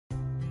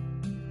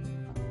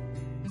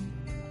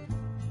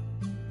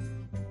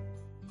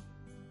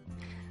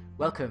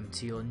Welcome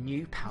to your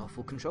new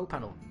powerful control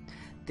panel.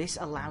 This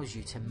allows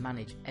you to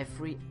manage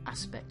every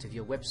aspect of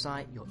your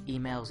website, your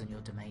emails and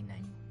your domain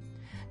name.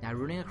 Now,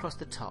 running across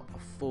the top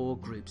are 4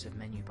 groups of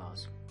menu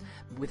bars.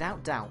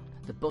 Without doubt,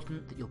 the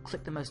button that you'll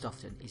click the most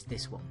often is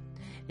this one.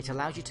 It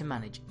allows you to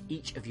manage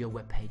each of your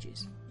web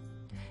pages.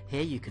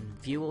 Here you can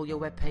view all your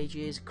web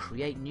pages,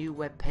 create new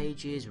web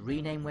pages,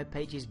 rename web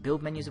pages,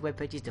 build menus of web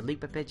pages,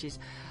 delete web pages,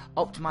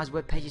 optimize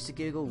web pages to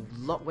Google,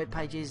 lock web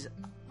pages.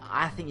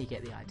 I think you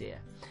get the idea.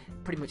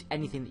 Pretty much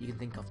anything that you can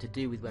think of to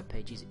do with web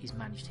pages is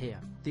managed here.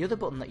 The other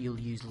button that you'll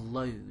use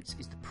loads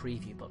is the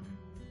preview button.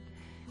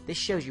 This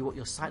shows you what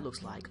your site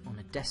looks like on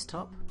a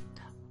desktop,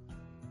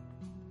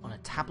 on a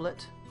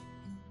tablet,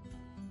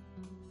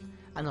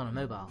 and on a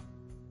mobile.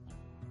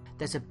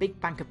 There's a big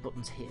bank of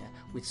buttons here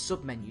with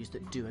sub-menus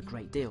that do a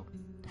great deal.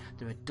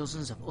 There are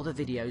dozens of other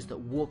videos that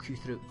walk you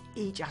through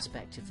each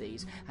aspect of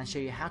these and show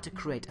you how to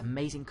create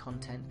amazing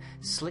content,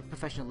 slick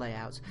professional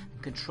layouts,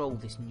 and control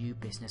this new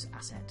business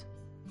asset.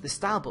 The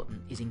style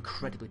button is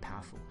incredibly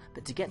powerful,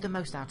 but to get the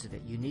most out of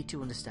it you need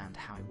to understand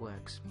how it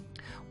works.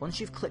 Once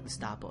you've clicked the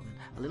style button,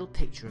 a little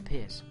picture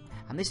appears,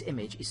 and this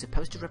image is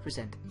supposed to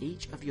represent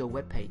each of your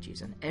web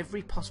pages and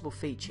every possible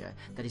feature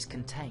that is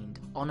contained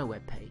on a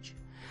web page.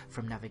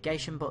 From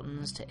navigation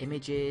buttons, to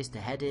images, to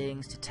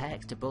headings, to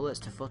text, to bullets,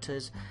 to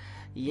footers,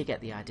 you get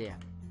the idea.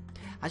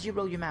 As you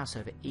roll your mouse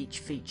over each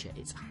feature,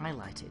 it's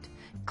highlighted.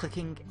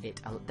 Clicking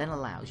it then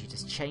allows you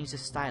to change the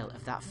style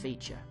of that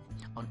feature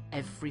on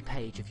every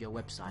page of your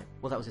website.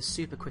 Well, that was a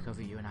super quick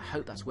overview and I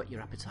hope that's whet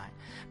your appetite,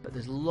 but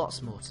there's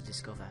lots more to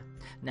discover.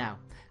 Now,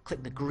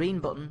 click the green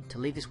button to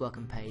leave this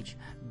welcome page,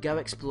 go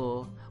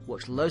explore,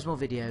 watch loads more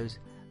videos,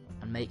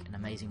 and make an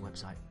amazing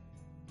website.